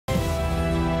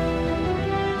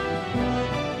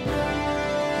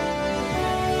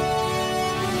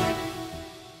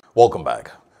Welcome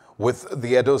back. With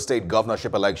the Edo State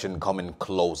governorship election coming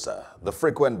closer, the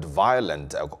frequent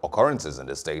violent occurrences in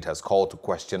the state has called to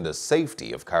question the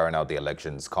safety of carrying out the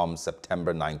elections come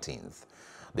September 19th.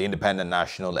 The Independent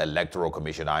National Electoral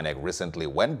Commission (INEC) recently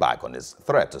went back on its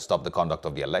threat to stop the conduct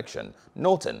of the election,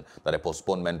 noting that a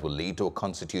postponement will lead to a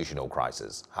constitutional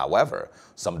crisis. However,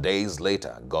 some days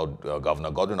later,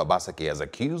 Governor Godwin Obaseki has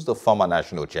accused the former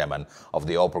national chairman of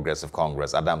the All Progressive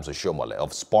Congress, Adams Oshiomhole,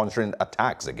 of sponsoring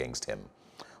attacks against him.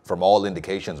 From all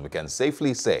indications, we can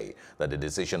safely say that the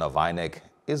decision of INEC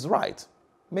is right.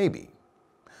 Maybe.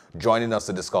 Joining us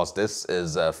to discuss this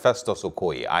is Festus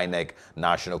Okoye, INEC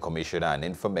National Commissioner and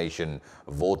Information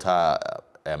Voter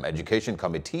Education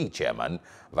Committee Chairman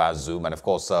via Zoom. And of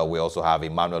course, we also have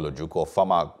Emmanuel Ojukwu,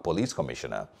 former Police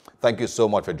Commissioner. Thank you so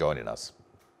much for joining us.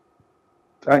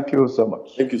 Thank you so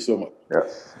much. Thank you so much.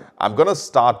 Yes. I'm going to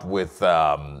start with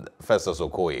Festus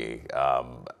Okoye.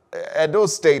 Edo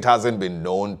State hasn't been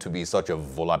known to be such a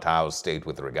volatile state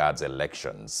with regards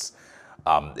elections.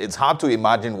 It's hard to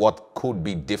imagine what could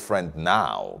be different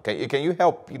now. Can you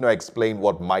help explain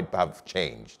what might have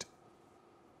changed?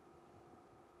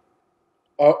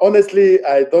 Honestly,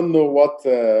 I don't know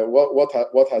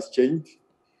what has changed.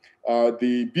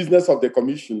 The business of the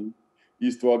commission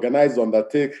is to organize,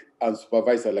 undertake, and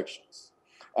supervise elections,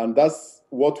 and that's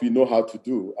what we know how to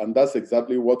do, and that's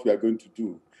exactly what we are going to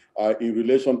do in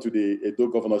relation to the Edo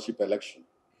governorship election.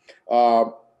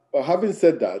 Having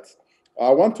said that, I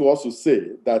want to also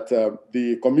say that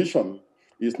the commission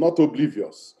is not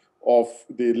oblivious of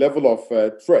the level of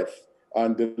threat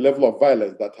and the level of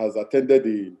violence that has attended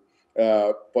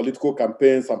the political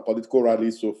campaigns and political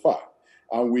rallies so far.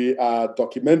 And we are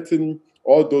documenting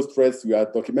all those threats. We are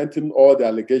documenting all the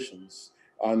allegations.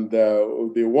 And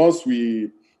the ones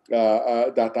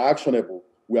that are actionable,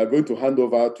 we are going to hand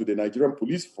over to the Nigerian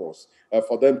police force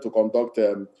for them to conduct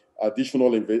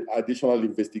additional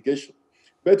investigation.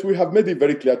 But we have made it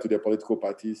very clear to the political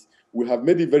parties, we have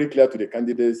made it very clear to the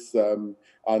candidates and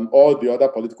all the other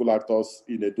political actors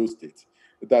in Edo State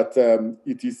that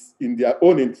it is in their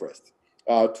own interest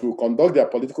to conduct their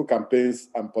political campaigns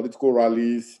and political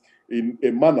rallies in a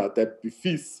manner that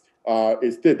befits a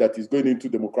state that is going into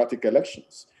democratic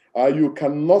elections. You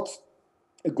cannot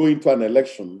go into an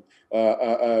election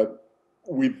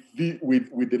with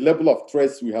the level of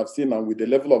threats we have seen and with the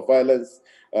level of violence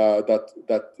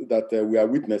that we are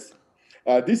witnessing.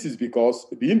 This is because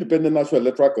the Independent National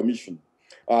Electoral Commission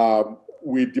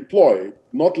will deploy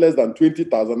not less than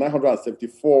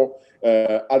 20,974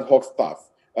 ad hoc staff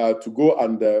to go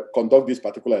and conduct this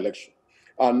particular election.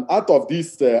 And out of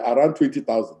this around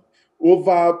 20,000,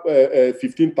 over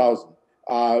 15,000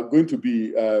 are going to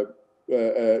be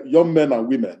young men and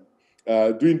women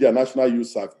doing their national youth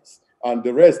service. And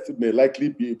the rest may likely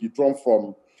be drawn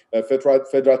from federal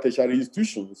tertiary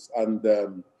institutions and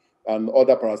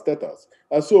other parastatals.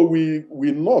 And so we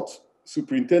will not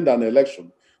superintend an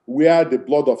election where the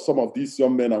blood of some of these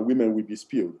young men and women will be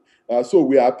spilled. So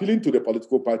we are appealing to the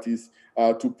political parties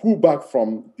to pull back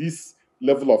from this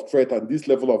level of threat and this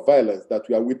level of violence that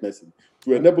we are witnessing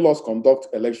to enable us conduct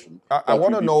election I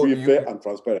want to know fair and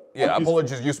transparent. Yeah,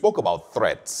 apologies. You spoke about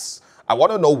threats. I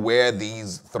want to know where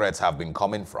these threats have been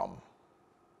coming from.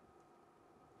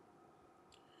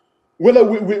 Well,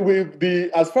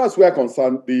 as far as we are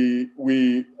concerned,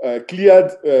 we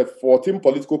cleared 14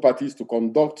 political parties to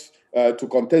contest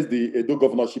the Edo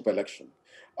governorship election,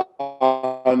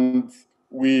 and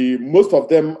most of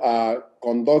them are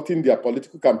conducting their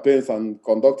political campaigns and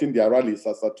conducting their rallies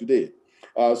as of today.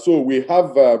 So we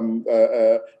have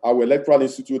our electoral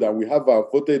institute and we have our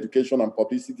voter education and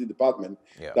publicity department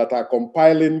that are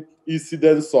compiling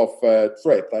incidents of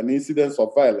threat and incidents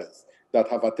of violence that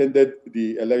have attended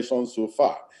the elections so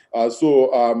far. It's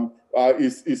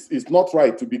not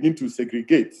right to begin to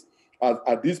segregate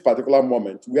at this particular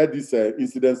moment where these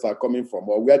incidents are coming from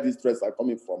or where these threats are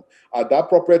coming from. At the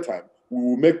appropriate time, we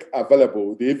will make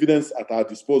available the evidence at our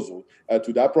disposal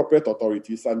to the appropriate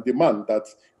authorities and demand that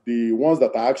the ones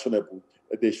that are actionable,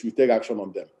 they should take action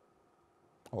on them.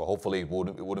 Well, hopefully it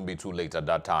wouldn't be too late at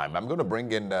that time. I'm going to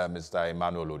bring in Mr.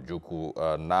 Emmanuel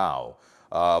Ojukwu now.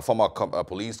 Former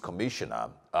police commissioner,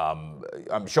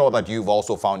 I'm sure that you've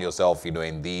also found yourself,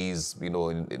 in these,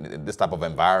 in this type of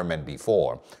environment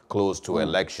before, close to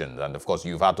elections, and of course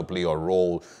you've had to play a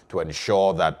role to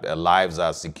ensure that lives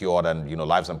are secured and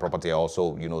lives and property are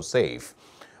also safe.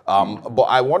 But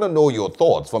I want to know your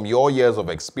thoughts from your years of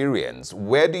experience.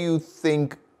 Where do you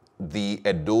think the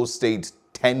Edo State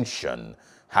tension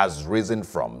has risen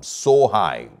from so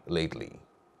high lately?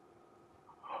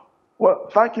 Well,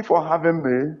 thank you for having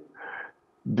me.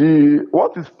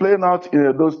 What is playing out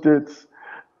in those states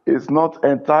is not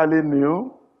entirely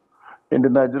new in the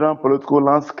Nigerian political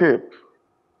landscape.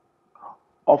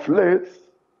 Of late,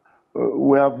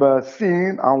 we have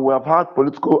seen and we have had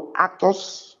political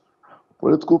actors,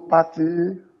 political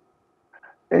parties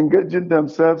engaging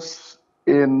themselves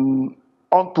in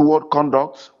untoward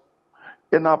conduct,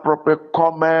 inappropriate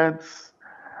comments,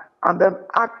 and then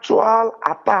actual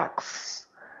attacks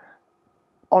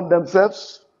on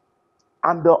themselves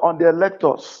and on the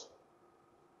electors.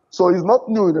 So it's not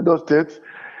new in those states.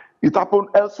 It happened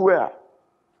elsewhere.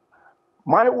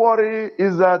 My worry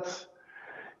is that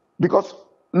because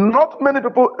not many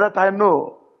people that I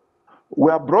know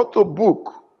were brought to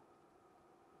book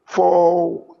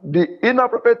for the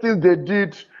inappropriate things they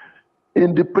did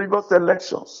in the previous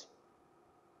elections.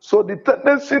 So the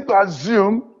tendency to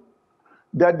assume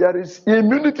that there is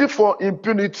immunity for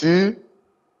impunity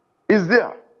is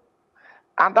there.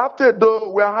 And after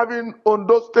though, we are having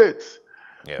Ondo State,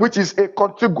 which is a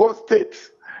contiguous state.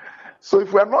 So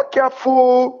if we are not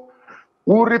careful,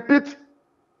 we'll repeat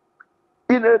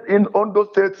in Ondo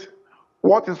State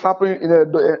what is happening in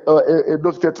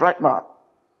Edo State right now.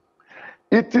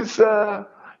 It is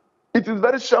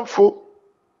very shameful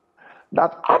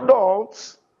that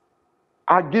adults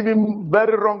are giving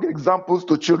very wrong examples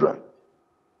to children.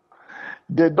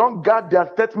 They don't guard their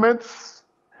statements.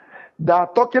 They are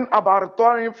talking about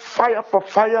returning fire for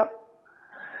fire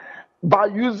by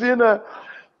using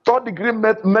third-degree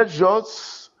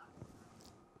measures,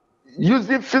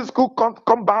 using physical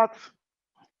combat,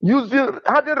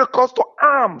 having recourse to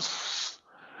arms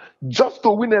just to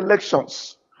win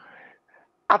elections.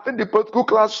 I think the political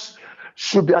class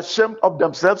should be ashamed of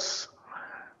themselves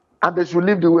and they should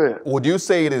leave the way. Would you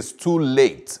say it is too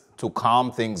late to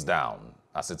calm things down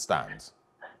as it stands?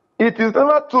 It is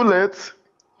never too late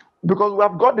because we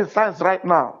have got the science right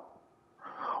now.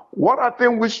 What I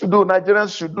think we should do,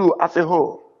 Nigerians should do as a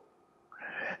whole,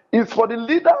 is for the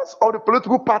leaders of the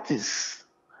political parties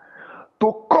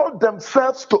to call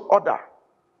themselves to order.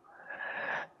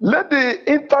 Let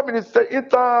the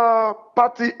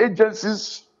inter-party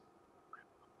agencies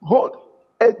hold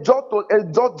a judge.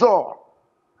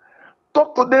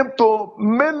 Talk to them to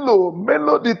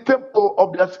mellow the tempo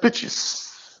of their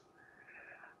speeches.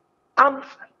 And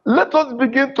let us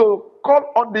begin to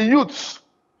call on the youths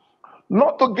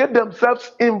not to get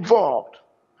themselves involved.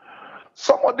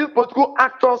 Some of these political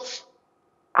actors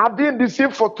have been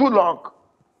deceived for too long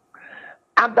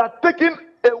and are taking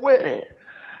away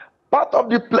part of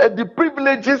the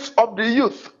privileges of the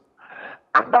youth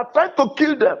and are trying to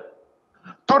kill them,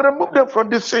 to remove them from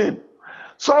the scene,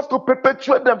 so as to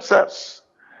perpetuate themselves.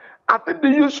 I think the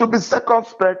youth should be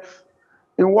circumspect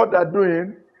in what they're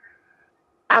doing,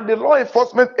 and the law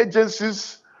enforcement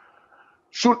agencies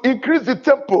should increase the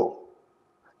tempo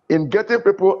in getting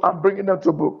people and bringing them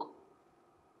to book.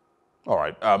 All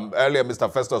right. Earlier,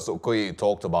 Mr. Festus Okoye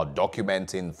talked about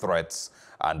documenting threats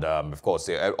and, of course,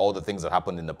 all the things that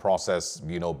happened in the process,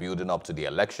 building up to the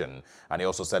election. And he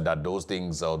also said that those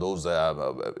things, those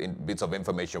bits of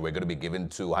information were going to be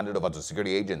handed over to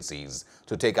security agencies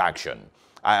to take action.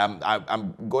 I'm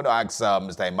going to ask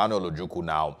Mr. Emmanuel Ojukwu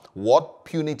now, what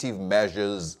punitive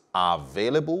measures are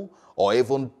available or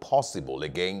even possible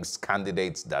against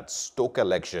candidates that stoke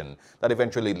election that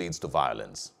eventually leads to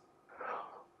violence?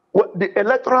 Well, the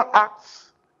Electoral Act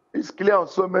is clear on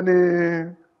so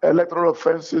many electoral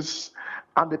offenses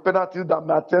and the penalties that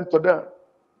may attend to them.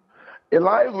 It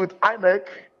lies with INEC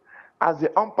as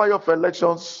the umpire of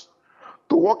elections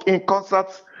to work in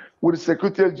concert with the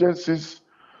security agencies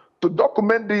to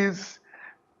document these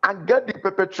and get the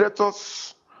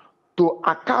perpetrators to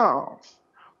account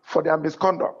for their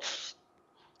misconduct.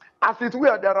 As it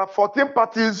were, there are 14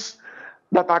 parties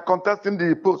that are contesting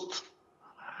the post.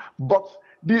 But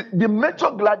the major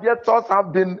gladiators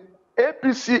have been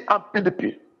APC and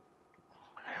PDP.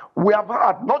 We have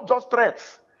had not just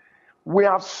threats, we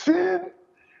have seen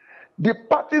the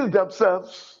parties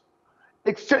themselves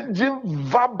exchanging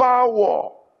verbal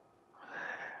war.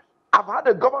 I've had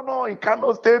a governor in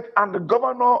Kano State and the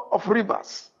governor of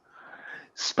Rivers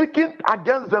speaking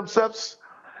against themselves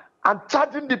and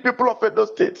charging the people of Edo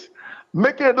State,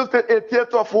 making Edo State a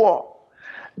theater of war.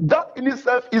 That in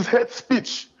itself is hate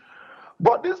speech.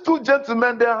 But these two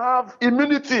gentlemen, they have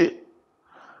immunity.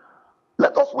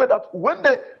 Let us wait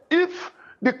that if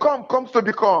the calm comes to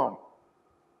become,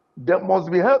 they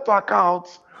must be held to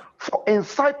account for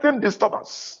inciting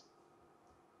disturbance.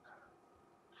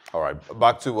 All right,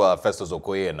 back to Festus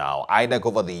Okoye now. INEC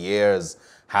over the years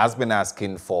has been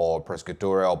asking for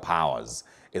prosecutorial powers.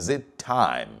 Is it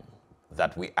time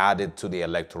that we add it to the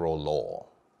electoral law?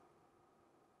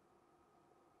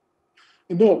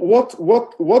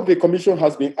 what the commission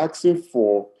has been asking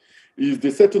for is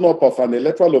the setting up of an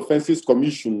electoral offences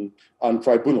commission and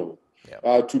tribunal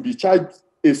to be charged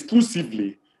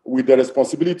exclusively with the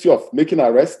responsibility of making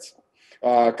arrests,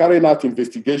 carrying out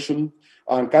investigation,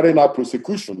 and carrying out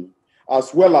prosecution,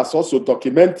 as well as also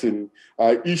documenting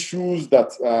issues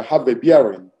that have a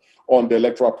bearing on the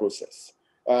electoral process.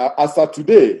 As of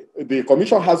today, the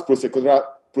commission has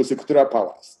prosecutorial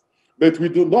powers, but we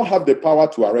do not have the power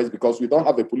to arrest because we don't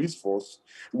have a police force.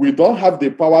 We don't have the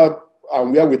power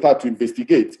and wherewithal to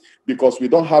investigate because we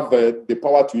don't have the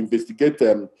power to investigate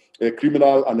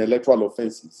criminal and electoral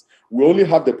offenses. We only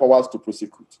have the powers to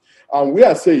prosecute. And we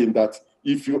are saying that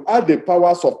if you add the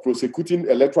powers of prosecuting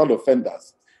electoral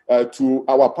offenders to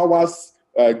our powers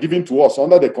given to us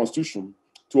under the Constitution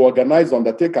to organize,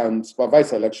 undertake, and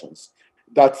supervise elections,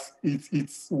 that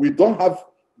we don't have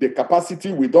the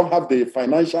capacity, we don't have the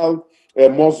financial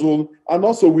muscle, and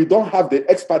also we don't have the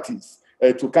expertise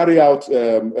to carry out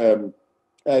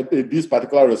this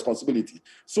particular responsibility.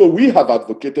 So we have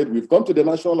advocated, we've gone to the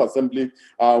National Assembly,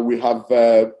 we have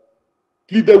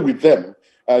pleaded with them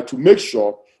to make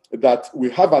sure that we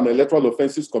have an electoral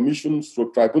offences commission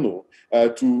stroke tribunal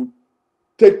to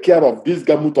take care of this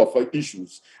gamut of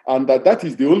issues, and that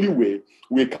is the only way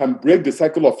we can break the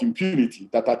cycle of impunity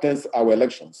that attends our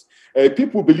elections.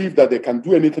 People believe that they can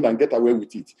do anything and get away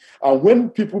with it. And when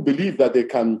people believe that they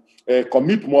can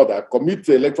commit murder, commit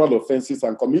electoral offenses,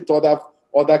 and commit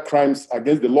other crimes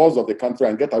against the laws of the country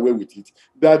and get away with it,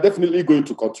 they are definitely going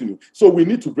to continue. So we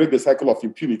need to break the cycle of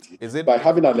impunity by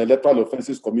having an electoral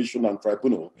offences commission and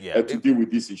tribunal to deal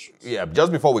with these issues. Yeah,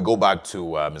 just before we go back to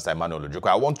Mr. Emmanuel Ojukwu,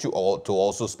 I want you all to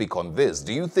also speak on this.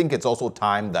 Do you think it's also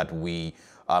time that we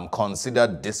consider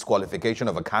disqualification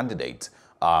of a candidate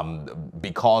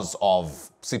because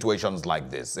of situations like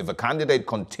this? If a candidate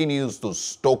continues to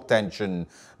stoke tension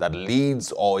that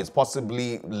leads or is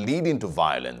possibly leading to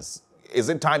violence, is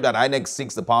it time that INEC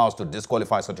seeks the powers to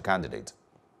disqualify such a candidate?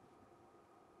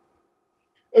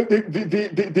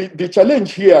 The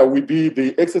challenge here will be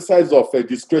the exercise of a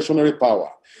discretionary power.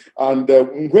 And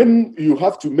when you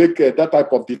have to make that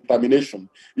type of determination,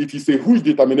 it is a huge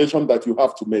determination that you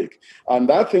have to make.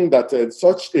 And I think that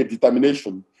such a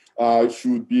determination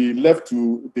should be left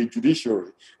to the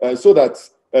judiciary so that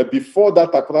before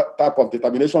that type of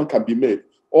determination can be made,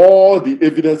 all the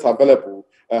evidence available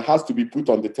has to be put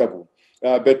on the table.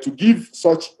 But to give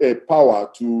such a power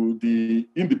to the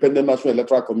Independent National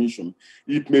Electoral Commission,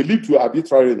 it may lead to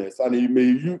arbitrariness and it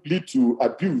may lead to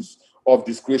abuse of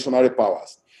discretionary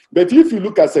powers. But if you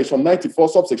look at Section 94,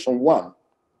 subsection 1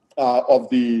 of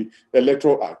the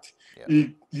Electoral Act,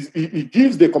 it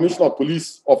gives the Commissioner of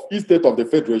Police of each state of the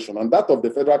Federation and that of the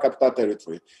Federal Capital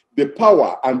Territory the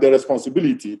power and the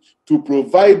responsibility to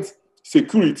provide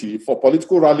security for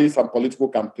political rallies and political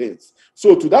campaigns.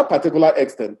 So to that particular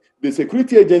extent, the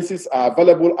security agencies are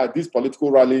available at these political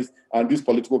rallies and these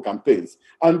political campaigns.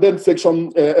 And then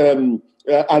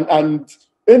and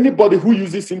anybody who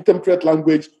uses intemperate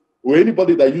language or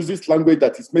anybody that uses language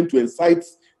that is meant to incite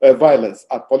violence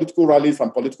at political rallies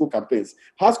and political campaigns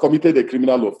has committed a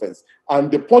criminal offense.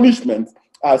 And the punishments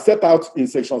are set out in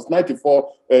sections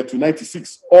 94 to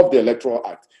 96 of the Electoral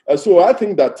Act. So I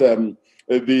think that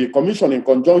the Commission, in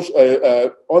conjunction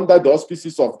under the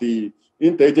auspices of the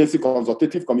Interagency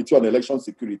Consultative Committee on Election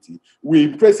Security, we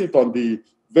impress it on the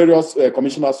various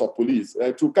commissioners of police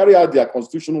to carry out their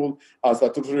constitutional and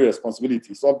statutory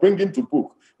responsibilities of bringing to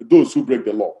book those who break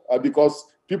the law, because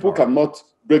people cannot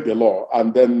break the law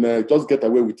and then just get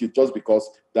away with it just because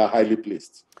they're highly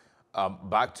placed.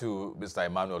 Back to Mr.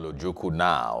 Emmanuel Ojukwu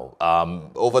now.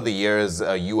 Over the years,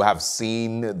 you have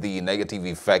seen the negative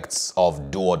effects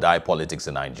of do-or-die politics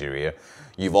in Nigeria.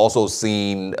 You've also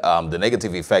seen the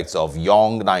negative effects of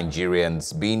young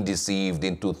Nigerians being deceived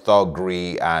into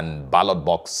thuggery and ballot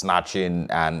box snatching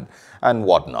and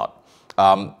whatnot.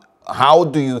 How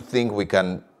do you think we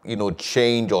can,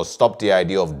 change or stop the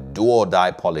idea of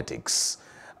do-or-die politics?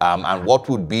 And what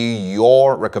would be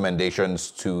your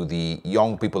recommendations to the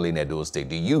young people in Edo State,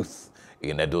 the youth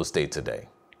in Edo State today?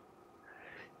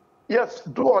 Yes,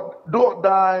 do or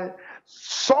die.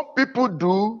 Some people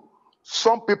do,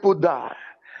 some people die.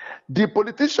 The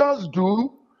politicians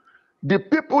do, the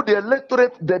people, the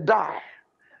electorate, they die.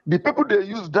 The people they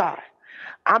use die.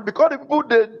 And because the people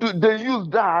they use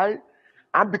die,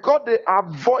 and because they are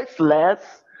voiceless,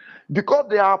 because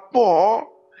they are poor,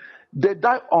 they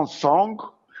die unsung.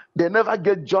 They never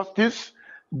get justice.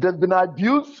 They've been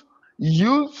abused,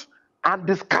 used, and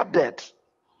discarded.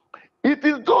 It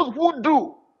is those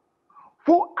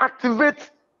who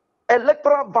activate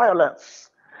electoral violence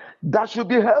that should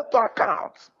be held to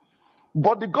account.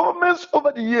 But the governments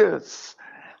over the years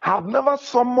have never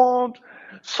summoned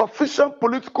sufficient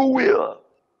political will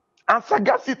and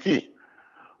sagacity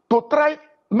to try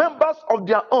members of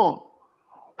their own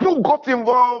who got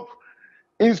involved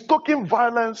in stoking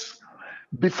violence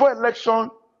before election,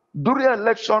 during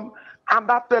election, and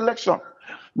after election.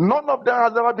 None of them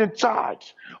has ever been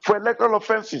charged for electoral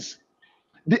offenses.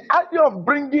 The idea of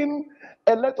bringing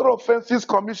electoral offenses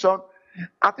commission,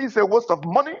 I think it's a waste of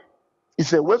money,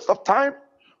 it's a waste of time.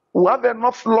 We have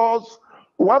enough laws,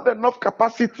 we have enough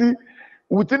capacity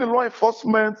within the law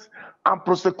enforcement and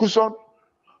prosecution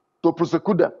to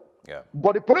prosecute them. Yeah.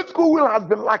 But the political will has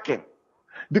been lacking.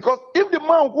 Because if the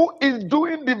man who is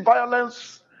doing the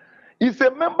violence is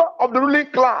a member of the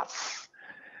ruling class,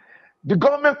 the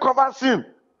government covers him.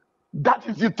 That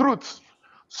is the truth.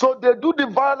 So they do the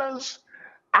violence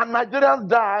and Nigerians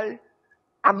die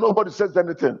and nobody says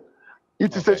anything.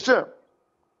 It is a shame.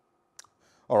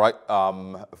 All right.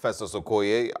 Festus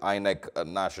Okoye, INEC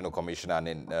National Commissioner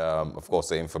and, of course,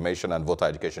 the Information and Voter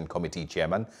Education Committee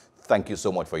Chairman. Thank you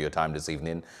so much for your time this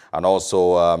evening. And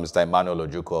also, Mr. Emmanuel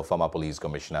Ojukwu, former Police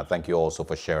Commissioner. Thank you also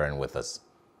for sharing with us.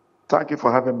 Thank you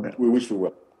for having me. We wish you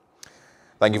well.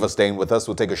 Thank you for staying with us.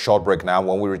 We'll take a short break now.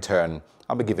 When we return,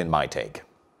 I'll be giving my take.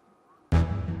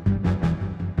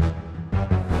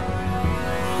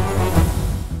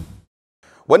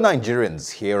 When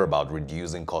Nigerians hear about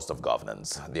reducing cost of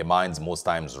governance, their minds most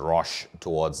times rush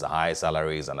towards the high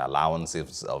salaries and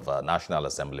allowances of National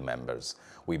Assembly members.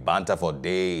 We banter for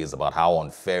days about how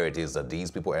unfair it is that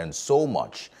these people earn so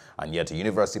much, and yet a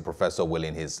university professor will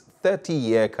in his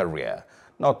 30-year career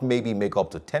not maybe make up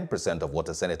to 10% of what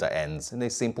a senator earns in a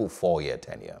simple 4-year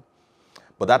tenure.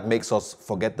 But that makes us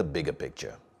forget the bigger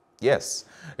picture. Yes,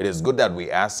 it is good that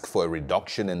we ask for a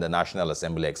reduction in the National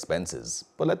Assembly expenses,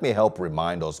 but let me help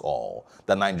remind us all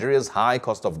that Nigeria's high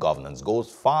cost of governance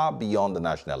goes far beyond the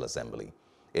National Assembly.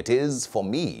 It is, for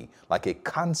me, like a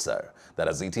cancer that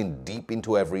has eaten deep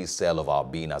into every cell of our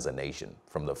being as a nation,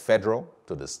 from the federal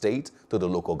to the state to the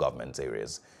local government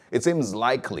areas. It seems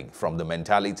likely from the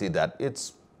mentality that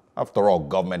it's, after all,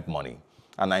 government money.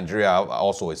 And Nigeria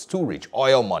also is too rich.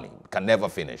 Oil money can never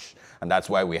finish. And that's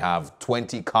why we have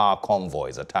 20-car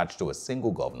convoys attached to a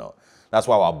single governor. That's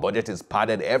why our budget is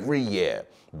padded every year.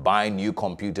 Buying new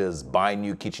computers, buying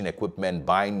new kitchen equipment,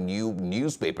 buying new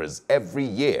newspapers every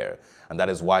year. And that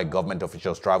is why government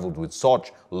officials traveled with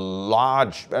such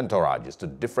large entourages to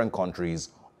different countries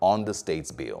on the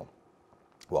state's bill.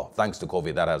 Well, thanks to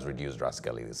COVID, that has reduced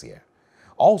drastically this year.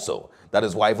 Also, that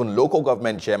is why even local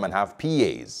government chairmen have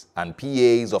PAs and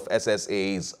PAs of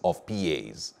SSAs of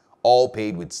PAs, all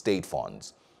paid with state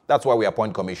funds. That's why we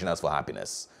appoint commissioners for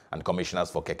happiness and commissioners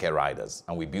for keke riders,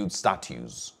 and we build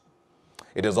statues.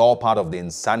 It is all part of the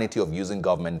insanity of using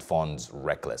government funds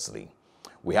recklessly.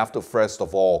 We have to first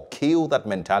of all kill that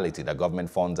mentality that government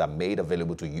funds are made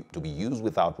available to be used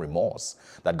without remorse,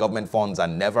 that government funds are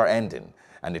never ending,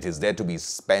 and it is there to be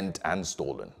spent and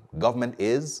stolen. Government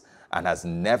is and has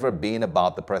never been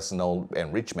about the personal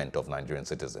enrichment of Nigerian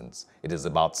citizens. It is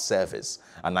about service.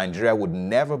 And Nigeria would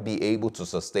never be able to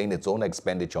sustain its own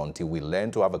expenditure until we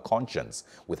learn to have a conscience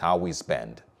with how we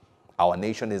spend. Our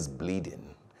nation is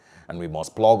bleeding, and we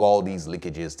must plug all these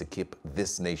leakages to keep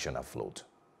this nation afloat.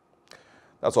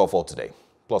 That's all for today.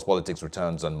 Plus Politics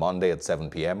returns on Monday at 7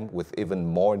 p.m. with even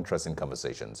more interesting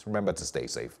conversations. Remember to stay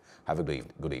safe. Have a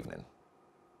good evening.